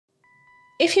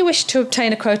If you wish to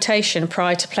obtain a quotation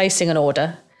prior to placing an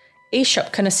order,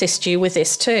 eShop can assist you with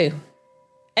this too.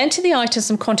 Enter the items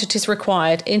and quantities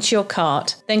required into your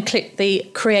cart, then click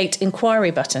the Create Inquiry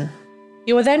button.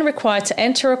 You are then required to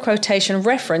enter a quotation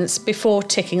reference before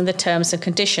ticking the terms and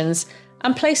conditions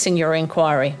and placing your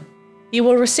inquiry. You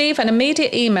will receive an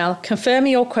immediate email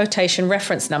confirming your quotation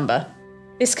reference number.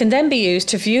 This can then be used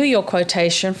to view your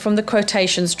quotation from the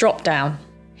Quotations dropdown.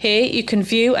 Here you can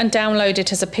view and download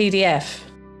it as a PDF.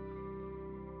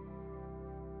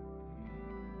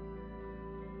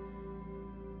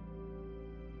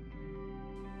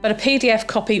 But a PDF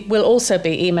copy will also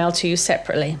be emailed to you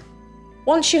separately.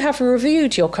 Once you have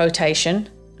reviewed your quotation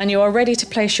and you are ready to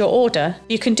place your order,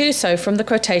 you can do so from the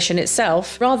quotation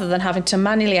itself rather than having to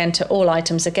manually enter all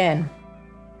items again.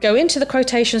 Go into the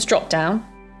Quotations dropdown,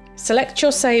 select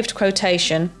your saved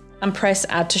quotation and press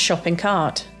Add to Shopping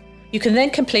Cart. You can then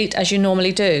complete as you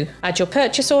normally do, add your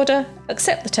purchase order,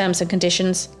 accept the terms and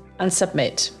conditions and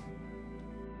submit.